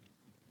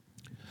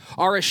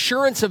 Our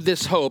assurance of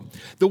this hope,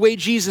 the way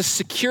Jesus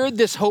secured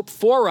this hope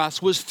for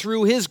us, was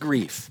through his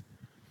grief.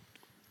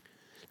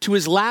 To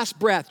his last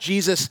breath,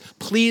 Jesus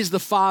pleased the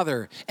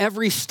Father,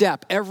 every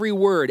step, every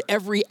word,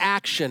 every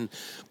action,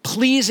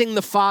 pleasing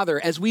the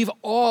Father, as we've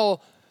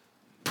all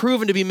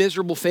proven to be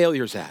miserable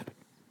failures at.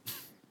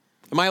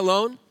 Am I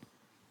alone?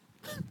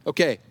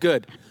 Okay,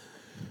 good.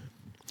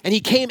 And he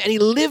came and he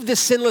lived this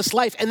sinless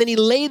life, and then he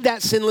laid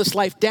that sinless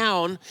life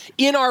down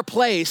in our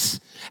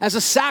place as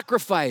a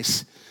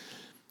sacrifice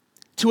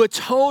to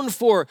atone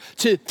for,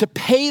 to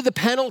pay the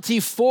penalty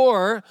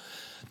for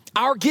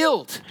our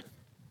guilt.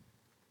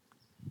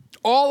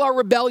 All our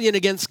rebellion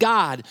against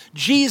God,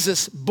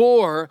 Jesus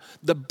bore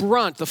the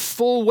brunt, the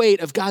full weight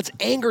of God's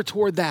anger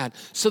toward that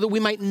so that we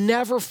might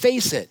never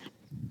face it.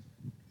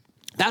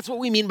 That's what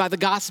we mean by the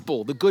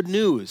gospel, the good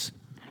news.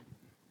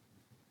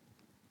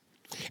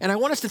 And I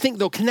want us to think,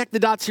 though, connect the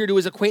dots here to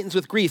his acquaintance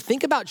with grief.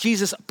 Think about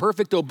Jesus'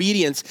 perfect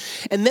obedience,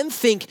 and then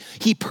think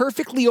he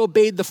perfectly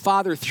obeyed the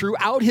Father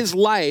throughout his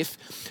life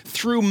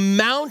through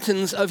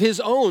mountains of his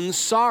own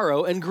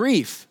sorrow and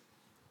grief.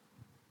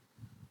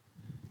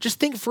 Just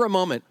think for a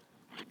moment.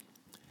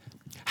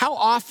 How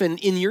often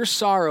in your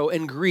sorrow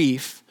and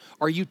grief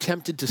are you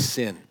tempted to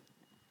sin?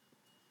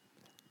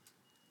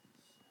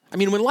 I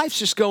mean, when life's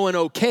just going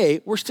okay,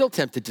 we're still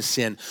tempted to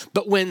sin.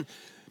 But when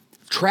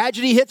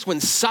tragedy hits, when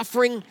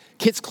suffering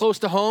hits close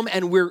to home,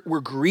 and we're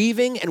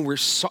grieving and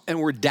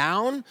we're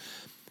down,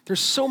 there's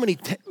so many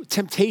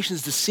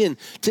temptations to sin,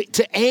 to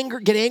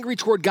get angry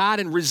toward God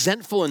and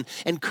resentful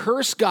and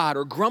curse God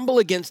or grumble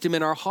against him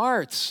in our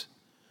hearts,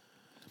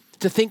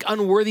 to think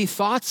unworthy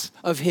thoughts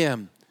of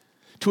him,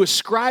 to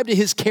ascribe to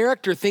his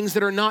character things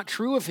that are not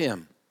true of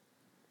him.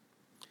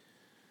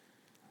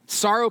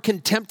 Sorrow can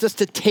tempt us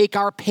to take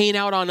our pain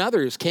out on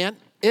others, can't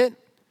it?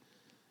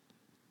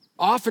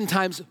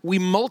 Oftentimes, we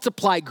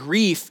multiply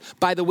grief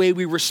by the way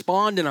we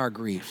respond in our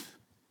grief.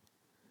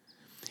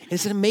 And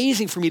it's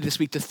amazing for me this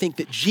week to think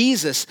that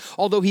Jesus,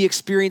 although he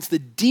experienced the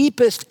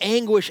deepest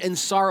anguish and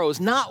sorrows,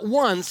 not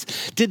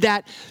once did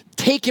that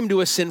take him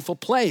to a sinful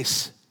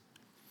place.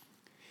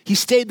 He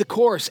stayed the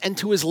course, and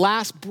to his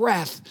last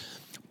breath,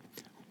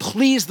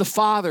 pleased the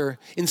Father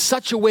in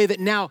such a way that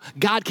now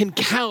God can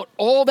count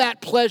all that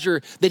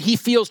pleasure that he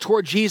feels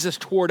toward Jesus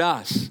toward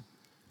us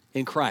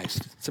in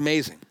Christ. It's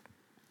amazing.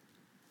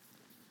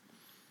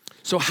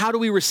 So how do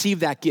we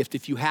receive that gift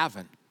if you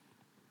haven't?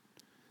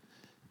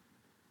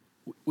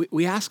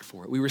 We ask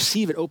for it. We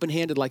receive it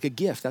open-handed like a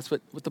gift. That's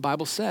what the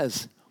Bible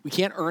says. We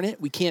can't earn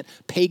it. We can't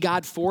pay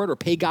God for it or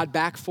pay God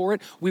back for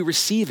it. We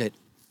receive it.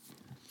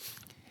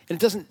 And it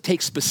doesn't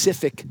take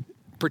specific,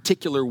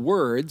 particular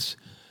words,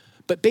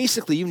 but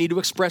basically you need to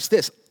express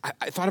this.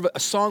 I thought of a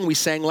song we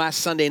sang last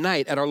Sunday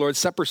night at our Lord's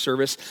Supper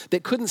service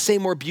that couldn't say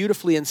more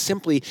beautifully and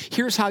simply,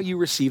 here's how you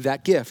receive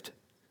that gift.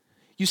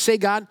 You say,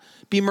 God,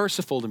 be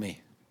merciful to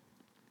me.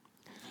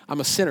 I'm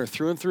a sinner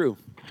through and through.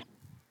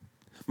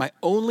 My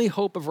only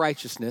hope of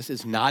righteousness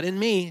is not in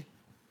me,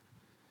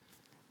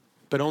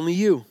 but only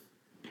you.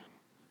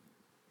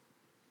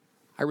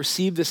 I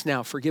receive this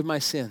now. Forgive my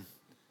sin.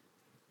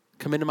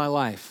 Come into my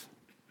life.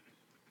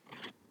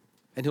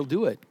 And he'll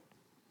do it.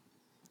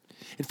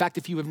 In fact,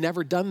 if you have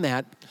never done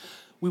that,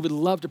 we would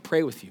love to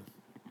pray with you.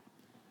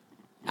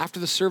 After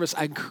the service,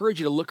 I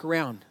encourage you to look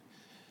around.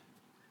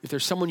 If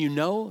there's someone you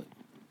know,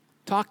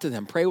 talk to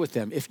them, pray with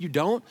them. If you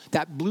don't,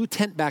 that blue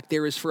tent back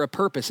there is for a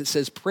purpose. It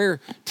says prayer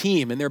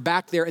team, and they're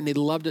back there, and they'd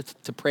love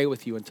to pray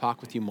with you and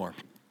talk with you more.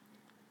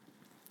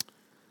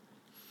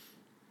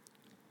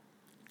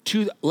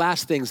 Two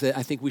last things that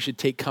I think we should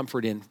take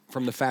comfort in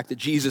from the fact that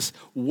Jesus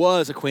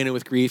was acquainted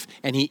with grief,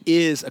 and he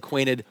is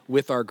acquainted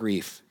with our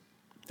grief.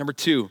 Number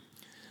two,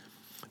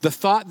 the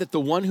thought that the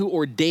one who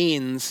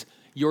ordains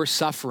your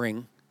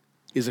suffering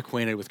is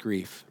acquainted with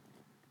grief.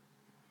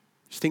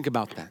 Just think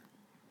about that.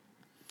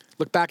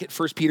 Look back at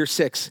 1 Peter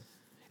 6.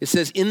 It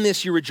says, in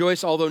this you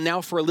rejoice, although now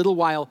for a little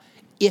while,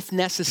 if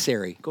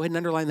necessary. Go ahead and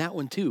underline that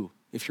one too,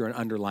 if you're an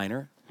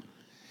underliner.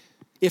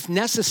 If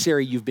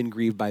necessary, you've been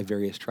grieved by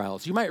various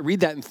trials. You might read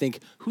that and think,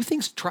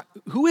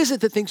 who is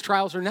it that thinks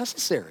trials are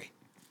necessary?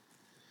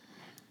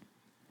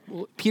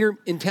 Well, Peter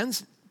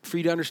intends for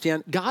you to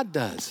understand God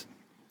does.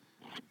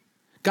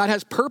 God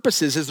has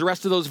purposes, as the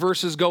rest of those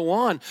verses go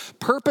on.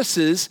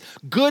 Purposes,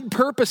 good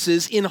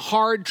purposes in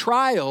hard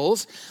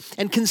trials,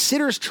 and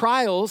considers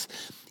trials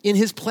in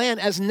his plan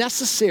as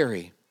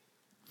necessary.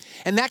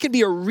 And that can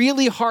be a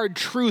really hard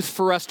truth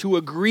for us to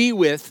agree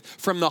with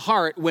from the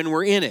heart when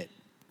we're in it,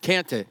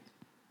 can't it?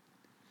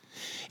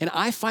 And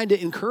I find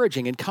it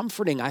encouraging and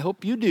comforting, I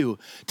hope you do,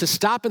 to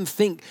stop and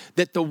think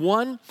that the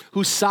one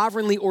who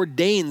sovereignly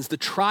ordains the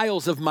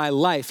trials of my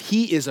life,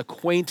 he is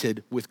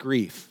acquainted with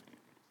grief.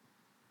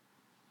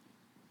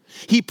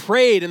 He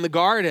prayed in the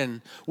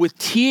garden with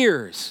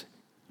tears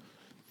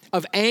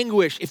of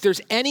anguish. If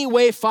there's any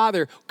way,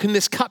 Father, can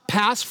this cup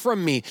pass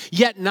from me?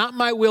 Yet not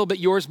my will, but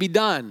yours be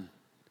done.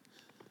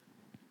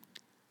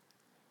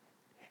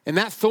 And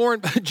that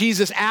thorn,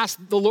 Jesus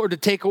asked the Lord to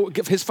take away,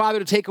 his Father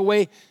to take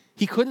away.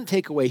 He couldn't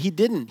take away. He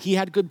didn't. He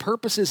had good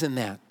purposes in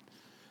that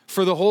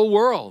for the whole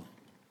world.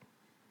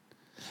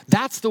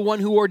 That's the one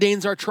who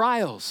ordains our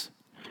trials.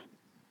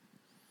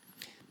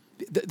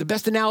 The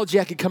best analogy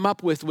I could come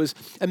up with was,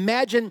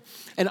 imagine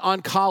an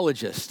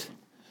oncologist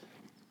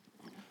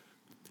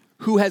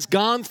who has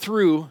gone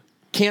through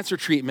cancer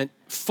treatment,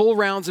 full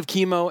rounds of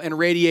chemo and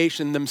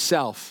radiation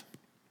themselves.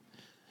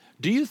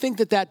 Do you think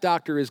that that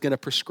doctor is going to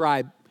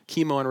prescribe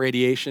chemo and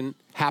radiation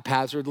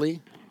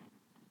haphazardly,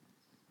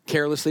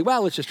 carelessly?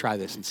 Well, let's just try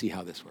this and see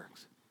how this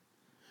works.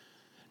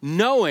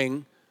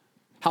 Knowing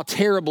how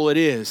terrible it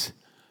is,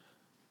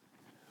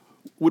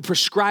 would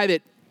prescribe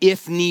it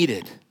if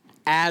needed,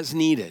 as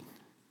needed.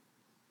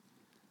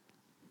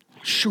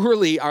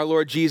 Surely our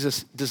Lord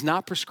Jesus does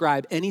not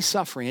prescribe any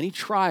suffering, any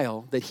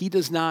trial that he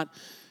does not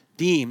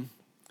deem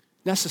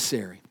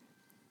necessary.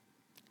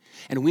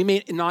 And we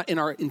may not in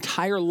our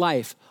entire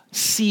life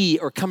see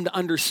or come to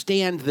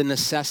understand the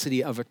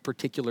necessity of a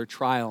particular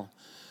trial.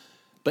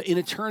 But in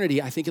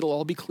eternity, I think it'll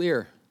all be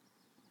clear.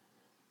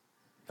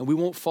 And we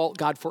won't fault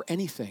God for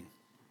anything.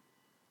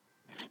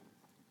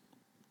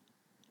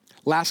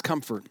 Last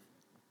comfort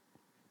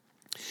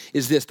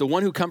is this: the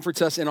one who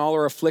comforts us in all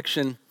our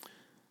affliction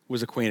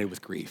was acquainted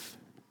with grief.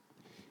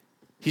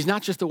 He's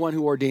not just the one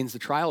who ordains the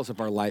trials of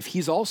our life,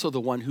 he's also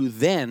the one who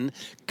then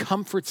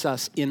comforts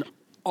us in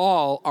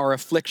all our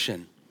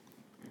affliction.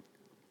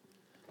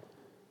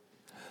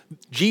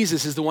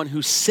 Jesus is the one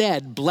who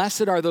said,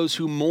 "Blessed are those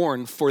who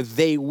mourn, for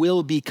they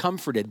will be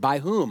comforted." By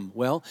whom?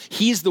 Well,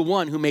 he's the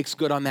one who makes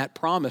good on that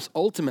promise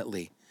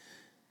ultimately.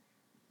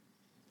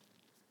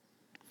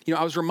 You know,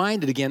 I was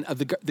reminded again of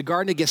the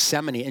Garden of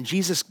Gethsemane, and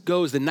Jesus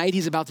goes the night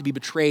he's about to be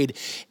betrayed,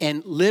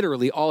 and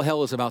literally all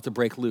hell is about to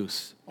break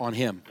loose on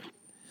him.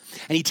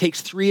 And he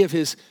takes 3 of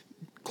his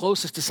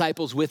closest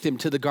disciples with him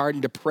to the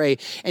garden to pray.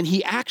 And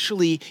he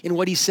actually, in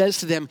what he says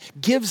to them,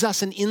 gives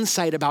us an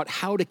insight about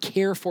how to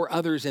care for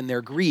others in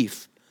their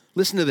grief.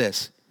 Listen to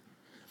this.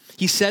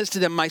 He says to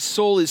them, "My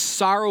soul is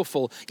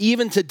sorrowful,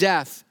 even to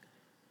death.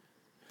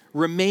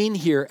 Remain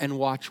here and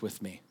watch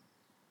with me."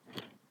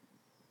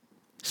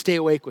 Stay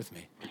awake with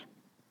me.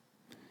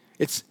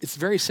 It's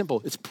very simple.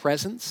 It's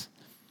presence.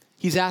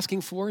 He's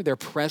asking for their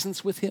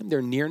presence with him,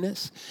 their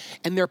nearness,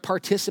 and their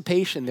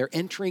participation. They're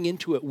entering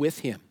into it with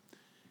him.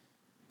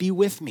 Be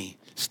with me.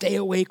 Stay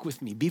awake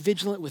with me. Be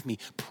vigilant with me.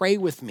 Pray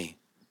with me.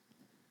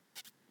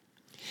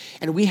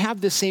 And we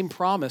have the same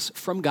promise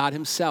from God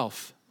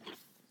himself.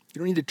 You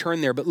don't need to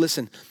turn there, but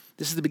listen.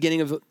 This is the beginning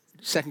of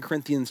 2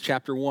 Corinthians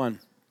chapter 1.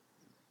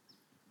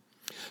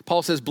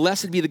 Paul says,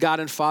 "Blessed be the God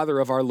and Father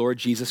of our Lord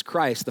Jesus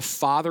Christ, the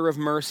Father of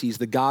mercies,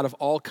 the God of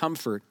all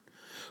comfort,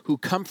 who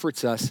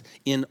comforts us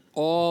in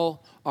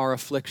all our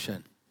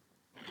affliction."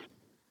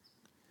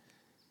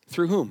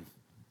 Through whom?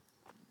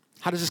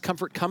 How does this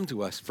comfort come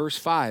to us? Verse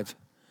 5,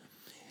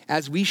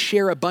 "As we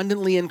share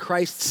abundantly in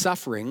Christ's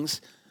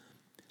sufferings,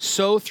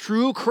 so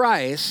through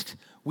Christ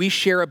we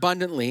share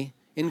abundantly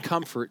in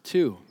comfort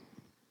too."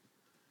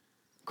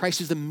 Christ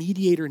is the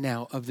mediator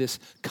now of this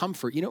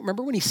comfort. You know,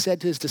 remember when he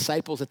said to his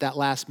disciples at that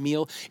last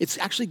meal, "It's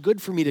actually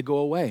good for me to go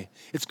away.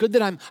 It's good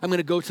that I'm going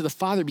to go to the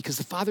Father, because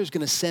the Father's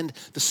going to send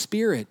the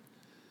Spirit,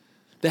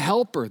 the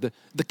helper,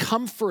 the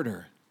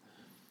comforter."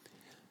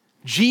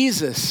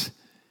 Jesus,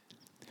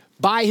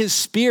 by his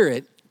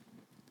Spirit,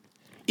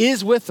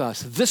 is with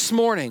us this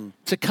morning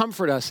to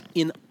comfort us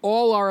in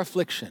all our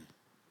affliction.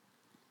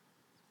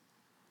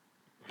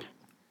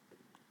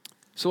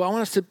 So I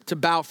want us to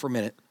bow for a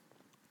minute.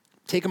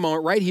 Take a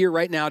moment right here,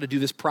 right now, to do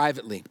this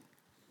privately.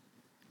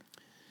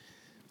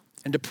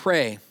 And to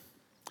pray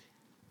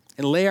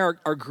and lay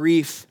our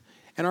grief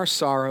and our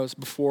sorrows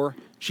before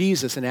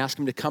Jesus and ask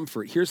him to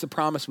comfort. Here's the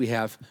promise we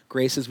have,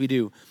 grace as we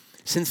do.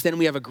 "Since then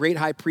we have a great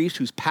high priest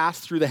who's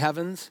passed through the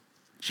heavens,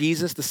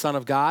 Jesus, the Son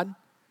of God.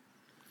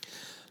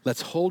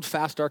 Let's hold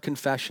fast our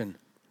confession.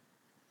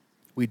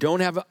 We don't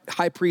have a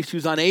high priest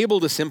who's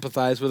unable to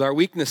sympathize with our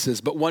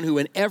weaknesses, but one who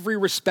in every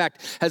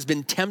respect has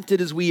been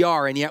tempted as we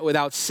are, and yet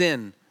without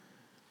sin.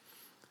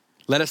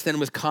 Let us then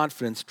with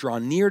confidence draw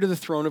near to the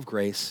throne of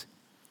grace,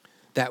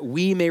 that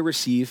we may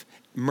receive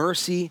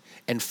mercy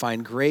and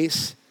find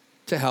grace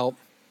to help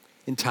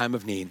in time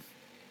of need."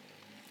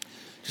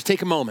 Just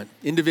take a moment,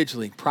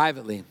 individually,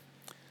 privately.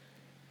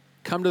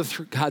 Come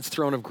to God's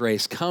throne of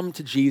grace. Come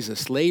to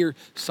Jesus. Lay your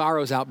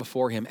sorrows out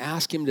before him.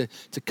 Ask him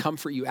to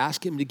comfort you.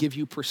 Ask him to give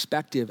you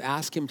perspective.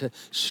 Ask him to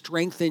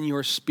strengthen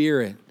your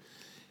spirit.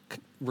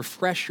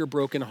 Refresh your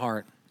broken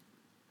heart.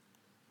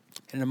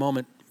 And in a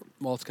moment,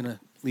 Walt's going to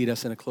lead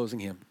us in a closing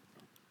hymn.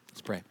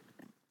 Let's pray.